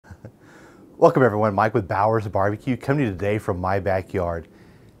Welcome everyone, Mike with Bowers Barbecue, coming to you today from my backyard.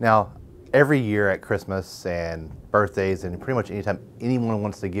 Now, every year at Christmas and birthdays and pretty much anytime anyone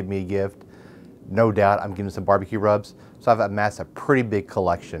wants to give me a gift, no doubt I'm giving some barbecue rubs. So I've amassed a pretty big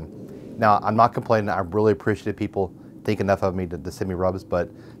collection. Now, I'm not complaining, I'm really appreciative people think enough of me to send me rubs,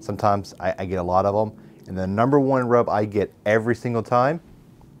 but sometimes I get a lot of them. And the number one rub I get every single time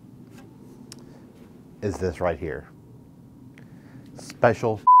is this right here.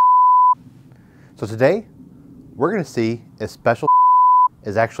 Special. So today, we're gonna see if special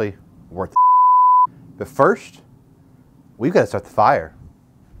is actually worth it. But first, we've gotta start the fire.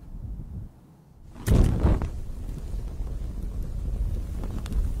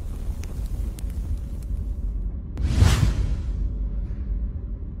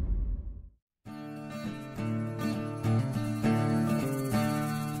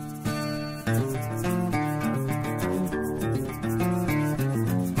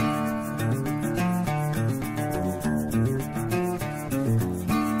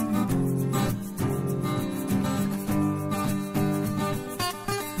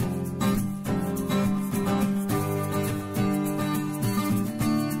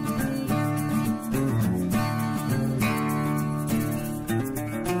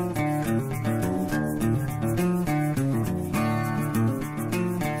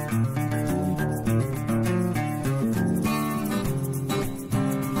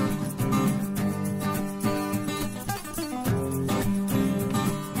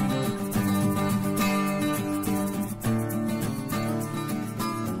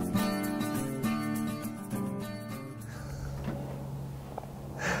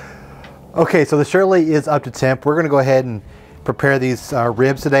 Okay, so the Shirley is up to temp. We're gonna go ahead and prepare these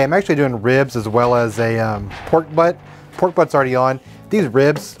ribs today. I'm actually doing ribs as well as a pork butt. Pork butt's already on. These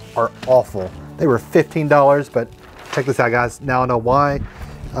ribs are awful. They were $15, but check this out, guys. Now I know why.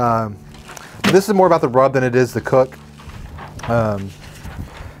 This is more about the rub than it is the cook.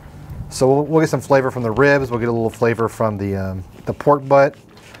 So we'll get some flavor from the ribs. We'll get a little flavor from the pork butt. I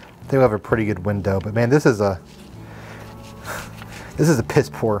think we'll have a pretty good window, but man, this is a piss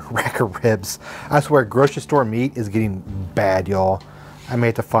poor rack of ribs. I swear, grocery store meat is getting bad, y'all. I may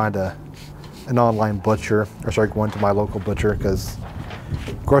have to find an online butcher, or sorry, go into my local butcher, because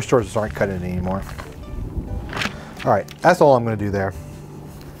grocery stores just aren't cutting it anymore. All right, that's all I'm gonna do there.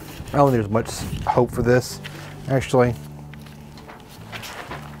 I don't think there's much hope for this. Actually,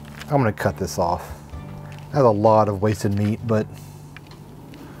 I'm gonna cut this off. That's a lot of wasted meat, but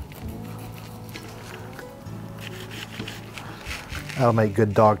that'll make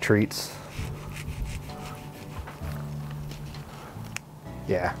good dog treats.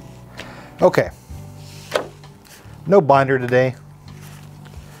 Yeah. Okay. No binder today.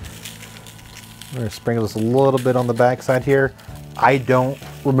 I'm going to sprinkle this a little bit on the back side here. I don't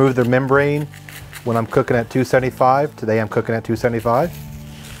remove the membrane when I'm cooking at 275. Today I'm cooking at 275.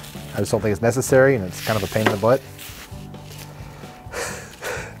 I just don't think it's necessary, and it's kind of a pain in the butt.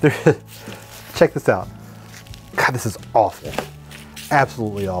 Check this out. God, this is awful.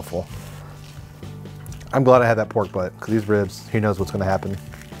 Absolutely awful. I'm glad I had that pork butt, because these ribs, who knows what's going to happen.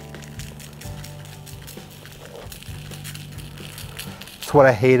 It's what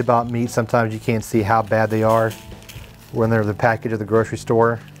I hate about meat. Sometimes you can't see how bad they are when they're the package at the grocery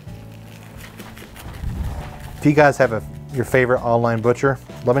store. If you guys have your favorite online butcher,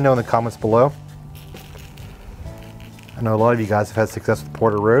 let me know in the comments below. I know a lot of you guys have had success with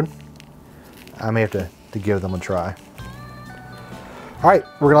Porter Road. I may have to give them a try. All right,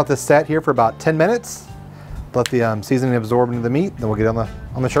 we're gonna let this set here for about 10 minutes. Let the seasoning absorb into the meat, then we'll get on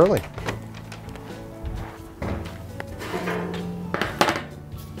the Shirley.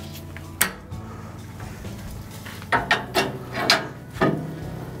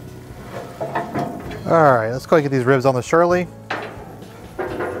 All right, let's go and get these ribs on the Shirley. We're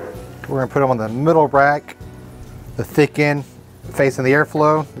gonna put them on the middle rack, the thick end facing the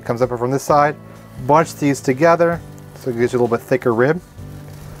airflow. It comes up from this side. Bunch these together so it gives you a little bit thicker rib.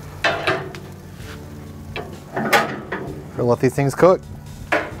 We'll let these things cook.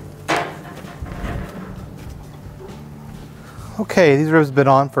 Okay, these ribs have been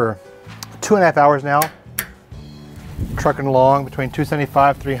on for 2.5 hours now. Trucking along between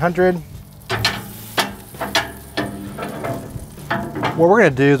 275, 300. What we're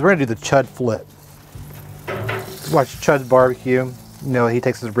gonna do is we're gonna do the Chud flip. Watch Chud's barbecue. You know, he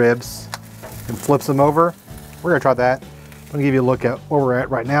takes his ribs and flips them over. We're gonna try that. I'm gonna give you a look at where we're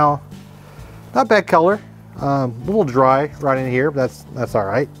at right now. Not bad color. A little dry right in here, but that's all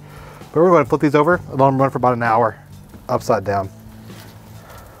right. But we're going to flip these over and let them run for about an hour, upside down.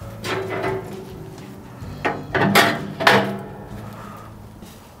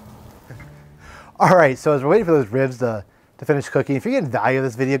 All right, so as we're waiting for those ribs to finish cooking, if you're getting value of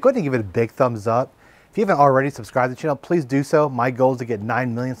this video, go ahead and give it a big thumbs up. If you haven't already subscribed to the channel, please do so. My goal is to get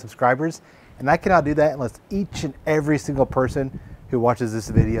 9 million subscribers, and I cannot do that unless each and every single person who watches this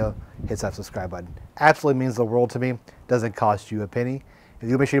video hits that subscribe button. Absolutely means the world to me. Doesn't cost you a penny. If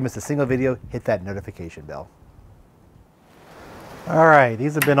you make sure you miss a single video, hit that notification bell. All right,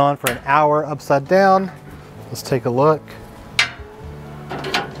 these have been on for an hour upside down. Let's take a look.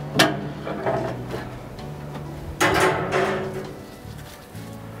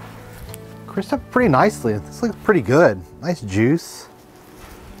 Crisp up pretty nicely. This looks pretty good. Nice juice.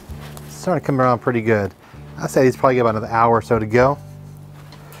 It's starting to come around pretty good. I say these probably get about another hour or so to go.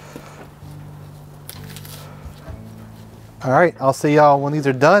 All right, I'll see y'all when these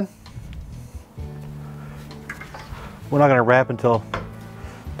are done. We're not gonna wrap until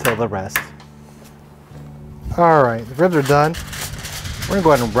the rest. All right, the ribs are done. We're gonna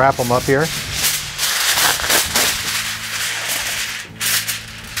go ahead and wrap them up here.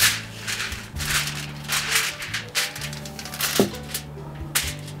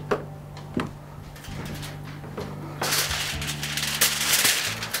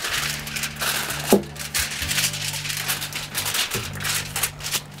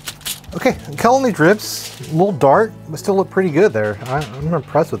 Okay, culling these ribs, a little dark, but still look pretty good there. I'm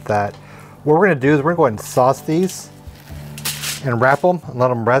impressed with that. What we're gonna do is we're gonna go ahead and sauce these and wrap them and let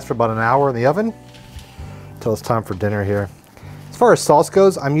them rest for about an hour in the oven until it's time for dinner here. As far as sauce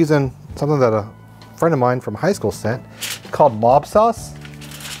goes, I'm using something that a friend of mine from high school sent called mob sauce.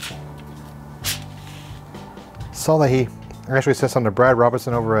 Saw that he actually sent some to Brad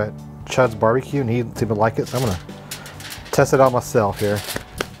Robertson over at Chud's Barbecue and he seemed to like it, so I'm gonna test it out myself here.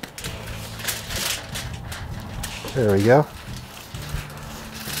 There we go.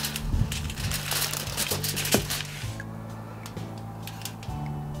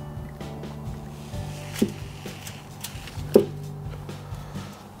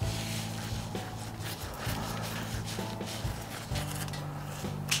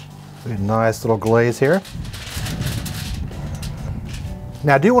 Nice little glaze here.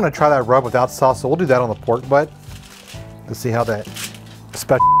 Now I do want to try that rub without sauce, so we'll do that on the pork butt to see how that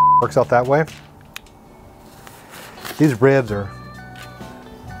special works out that way. These ribs are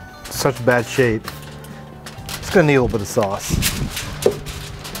such bad shape. It's gonna need a little bit of sauce.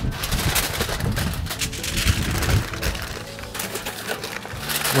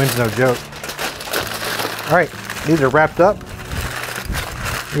 Wind's no joke. All right, these are wrapped up.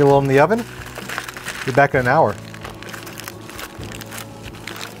 We're gonna load them in the oven. Be back in an hour.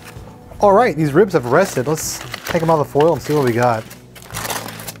 All right, these ribs have rested. Let's take them out of the foil and see what we got.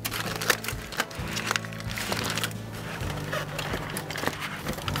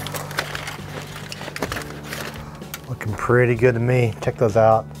 Looking pretty good to me. Check those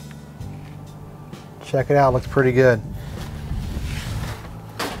out. Check it out, looks pretty good.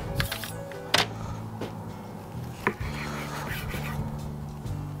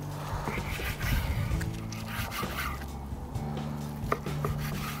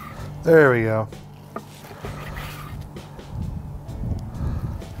 There we go.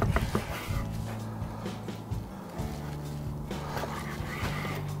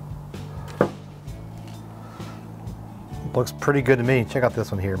 Looks pretty good to me. Check out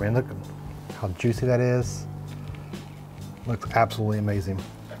this one here, man. Look how juicy that is. Looks absolutely amazing.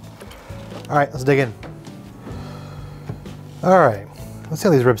 All right, let's dig in. All right, let's see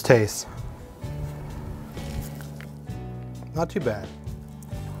how these ribs taste. Not too bad.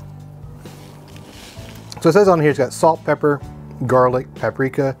 So it says on here it's got salt, pepper, garlic,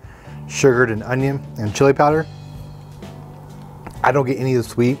 paprika, sugared and onion, and chili powder. I don't get any of the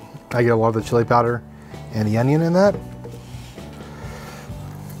sweet. I get a lot of the chili powder and the onion in that.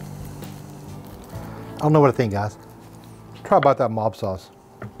 I don't know what to think, guys. Try about that mob sauce.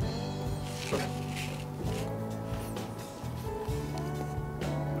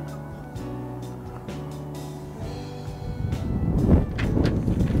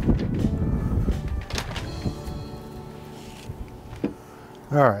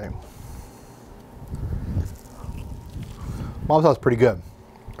 All right. Mob sauce is pretty good.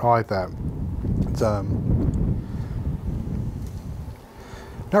 I like that. It's not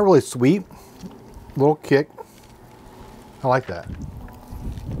really sweet. Little kick. I like that.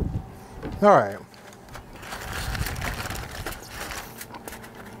 All right.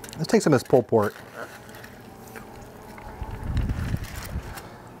 Let's take some of this pulled pork.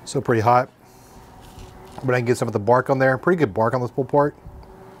 Still pretty hot, but I can get some of the bark on there. Pretty good bark on this pulled pork.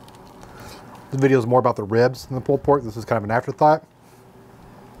 This video is more about the ribs than the pulled pork. This is kind of an afterthought,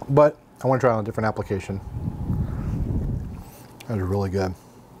 but I want to try it on a different application. That is really good.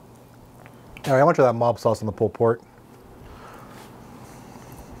 All right, I want to try that mob sauce on the pulled pork.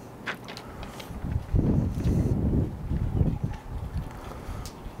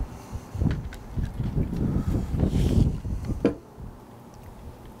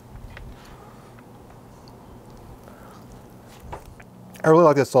 I really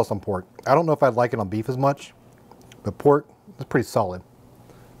like this sauce on pork. I don't know if I'd like it on beef as much, but pork is pretty solid.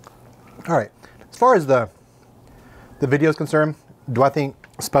 All right, as far as the video is concerned, do I think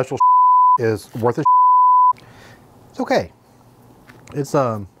special is worth it? It's okay. It's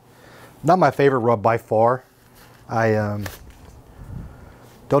not my favorite rub by far. I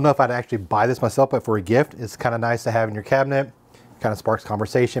don't know if I'd actually buy this myself, but for a gift, it's kind of nice to have in your cabinet. Kind of sparks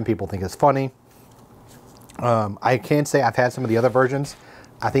conversation. People think it's funny. I can say I've had some of the other versions.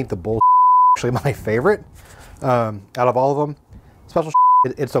 I think the bull actually my favorite out of all of them. Special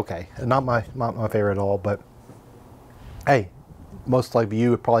it's okay. Not my favorite at all, but hey, most likely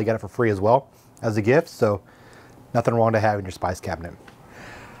you would probably get it for free as well as a gift, so nothing wrong to have in your spice cabinet.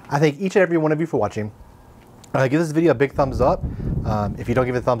 I thank each and every one of you for watching. Give this video a big thumbs up. If you don't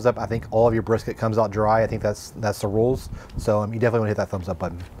give it a thumbs up, I think all of your brisket comes out dry. I think that's the rules. So you definitely want to hit that thumbs up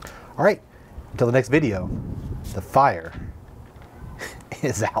button. All right, until the next video, the fire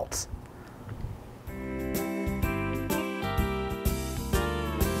is out.